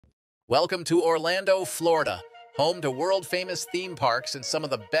Welcome to Orlando, Florida, home to world-famous theme parks and some of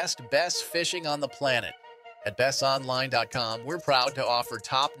the best fishing on the planet. At BessOnline.com, we're proud to offer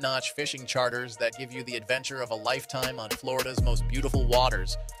top-notch fishing charters that give you the adventure of a lifetime on Florida's most beautiful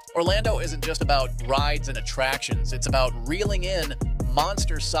waters. Orlando isn't just about rides and attractions, it's about reeling in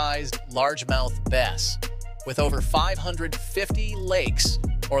monster-sized largemouth bass. With over 550 lakes,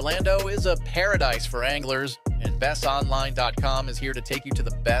 Orlando is a paradise for anglers, and BessOnline.com is here to take you to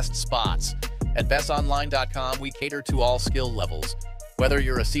the best spots. At BessOnline.com, we cater to all skill levels. Whether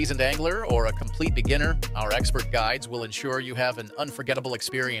you're a seasoned angler or a complete beginner, our expert guides will ensure you have an unforgettable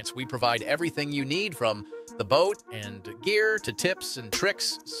experience. We provide everything you need, from the boat and gear to tips and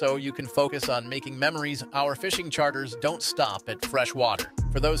tricks, so you can focus on making memories. Our fishing charters don't stop at fresh water.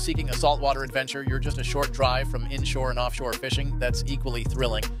 For those seeking a saltwater adventure, you're just a short drive from inshore and offshore fishing that's equally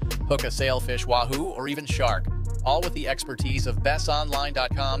thrilling. Hook a sailfish, wahoo, or even shark, all with the expertise of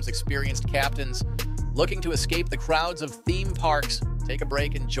BessOnline.com's experienced captains. Looking to escape the crowds of theme parks? Take a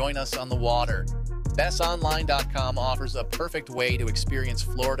break and join us on the water. BessOnline.com offers a perfect way to experience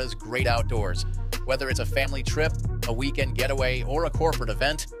Florida's great outdoors. Whether it's a family trip, a weekend getaway, or a corporate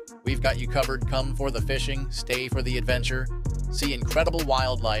event, we've got you covered. Come for the fishing, stay for the adventure, see incredible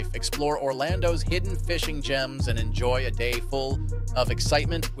wildlife, explore Orlando's hidden fishing gems, and enjoy a day full of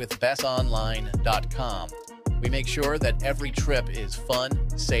excitement with BessOnline.com. We make sure that every trip is fun,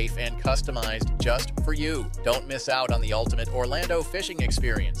 safe, and customized just for you. Don't miss out on the ultimate Orlando fishing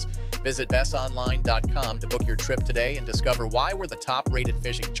experience. Visit BessOnline.com to book your trip today and discover why we're the top-rated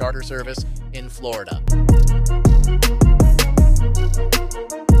fishing charter service in Florida.